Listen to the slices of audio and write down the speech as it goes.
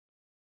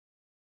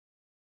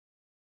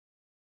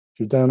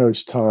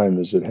Giordano's time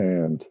is at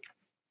hand.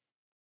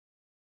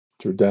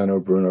 Giordano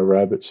Bruno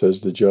Rabbit, says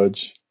the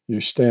judge,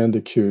 you stand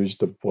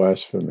accused of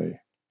blasphemy.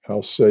 How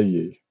say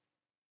ye?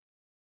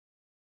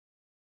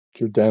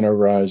 Giordano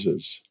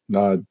rises,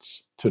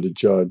 nods to the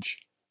judge,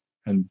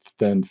 and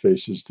then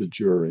faces the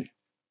jury.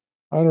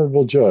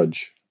 Honorable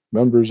judge,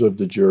 members of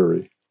the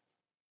jury,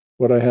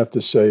 what I have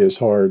to say is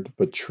hard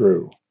but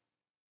true.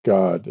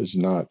 God is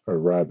not a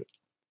rabbit.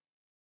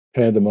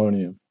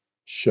 Pandemonium,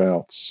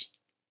 shouts.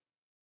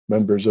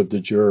 Members of the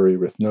jury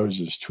with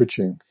noses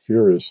twitching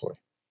furiously.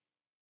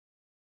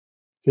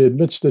 He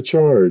admits the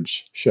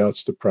charge,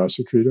 shouts the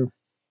prosecutor.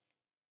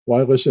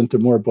 Why listen to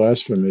more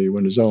blasphemy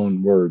when his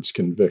own words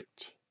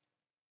convict?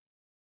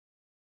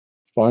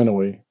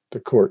 Finally, the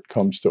court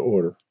comes to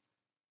order.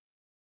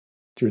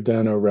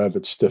 Giordano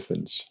Rabbit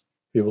stiffens.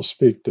 He will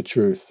speak the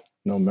truth,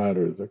 no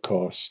matter the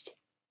cost.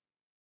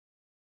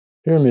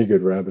 Hear me,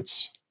 good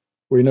rabbits.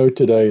 We know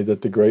today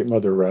that the great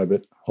mother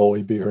rabbit,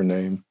 holy be her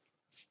name,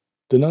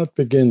 did not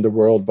begin the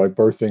world by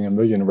birthing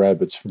 1,000,000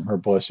 rabbits from her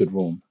blessed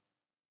womb.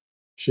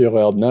 She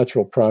allowed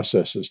natural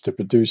processes to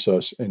produce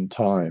us in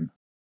time.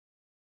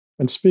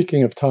 And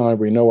speaking of time,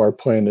 we know our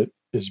planet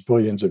is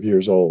billions of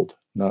years old,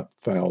 not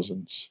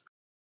thousands.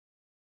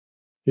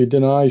 He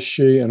denies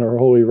she and her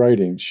holy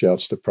writings,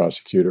 shouts the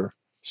prosecutor,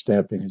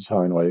 stamping his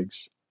hind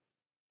legs.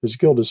 His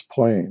guilt is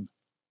plain.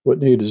 What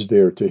need is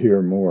there to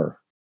hear more?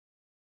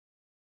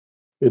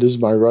 It is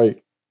my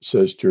right,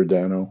 says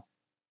Giordano.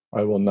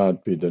 I will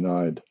not be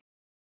denied.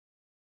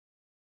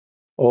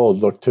 All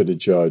look to the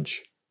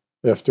judge.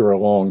 After a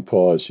long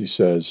pause, he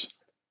says,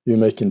 you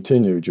may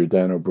continue,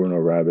 Giordano Bruno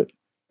Rabbit,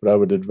 but I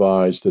would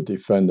advise the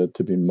defendant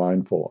to be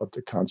mindful of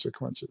the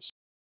consequences.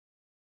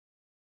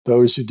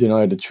 Those who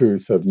deny the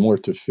truth have more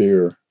to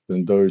fear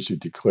than those who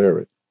declare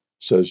it,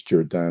 says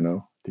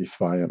Giordano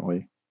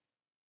defiantly.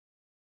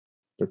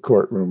 The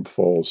courtroom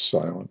falls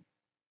silent.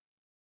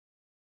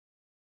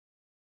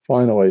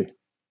 Finally,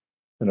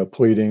 in a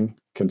pleading,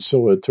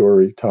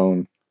 conciliatory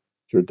tone,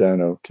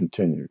 Giordano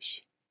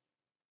continues.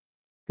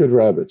 Good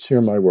rabbits,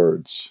 hear my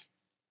words.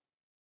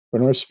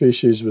 When our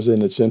species was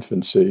in its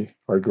infancy,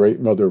 our great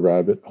mother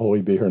rabbit,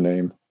 holy be her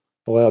name,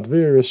 allowed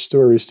various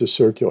stories to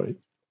circulate,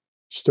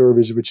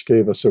 stories which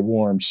gave us a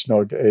warm,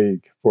 snug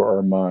egg for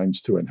our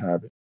minds to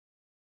inhabit.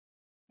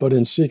 But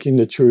in seeking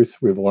the truth,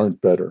 we've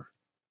learned better.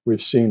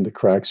 We've seen the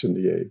cracks in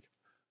the egg,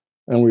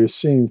 and we've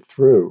seen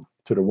through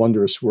to the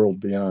wondrous world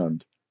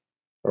beyond,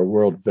 a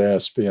world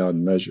vast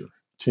beyond measure,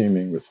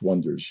 teeming with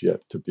wonders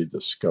yet to be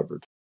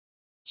discovered.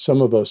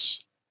 Some of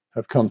us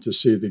have come to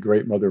see the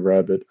great mother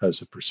rabbit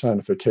as a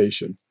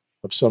personification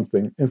of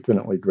something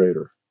infinitely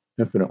greater,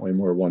 infinitely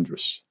more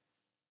wondrous.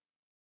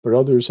 But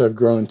others have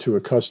grown too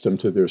accustomed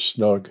to their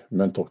snug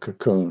mental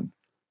cocoon,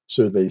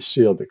 so they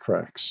seal the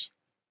cracks.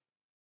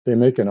 They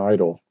make an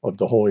idol of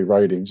the holy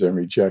writings and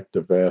reject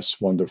the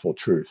vast, wonderful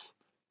truth,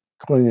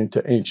 clinging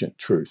to ancient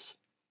truth,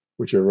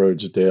 which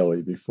erodes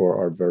daily before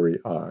our very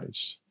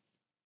eyes.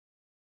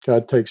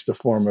 God takes the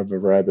form of a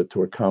rabbit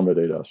to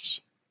accommodate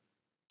us.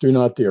 Do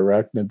not the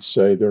arachnids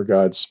say their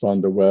God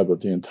spun the web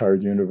of the entire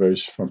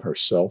universe from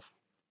herself?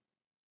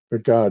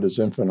 But God is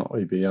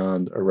infinitely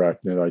beyond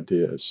arachnid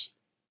ideas,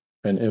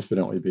 and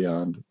infinitely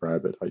beyond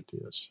rabbit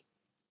ideas.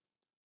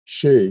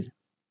 She,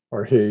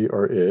 or he,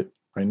 or it,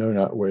 I know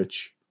not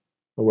which,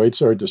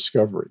 awaits our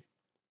discovery.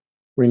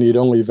 We need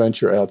only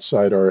venture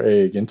outside our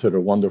egg into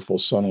the wonderful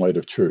sunlight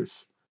of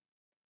truth,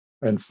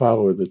 and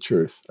follow the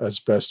truth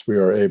as best we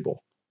are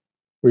able.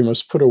 We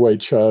must put away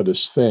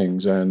childish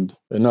things, and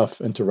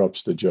enough,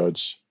 interrupts the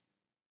judge.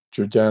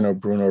 Giordano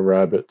Bruno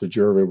Rabbit, the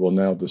jury will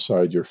now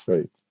decide your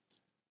fate.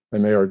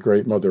 And may our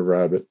great mother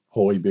rabbit,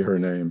 holy be her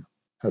name,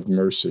 have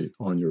mercy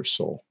on your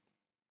soul.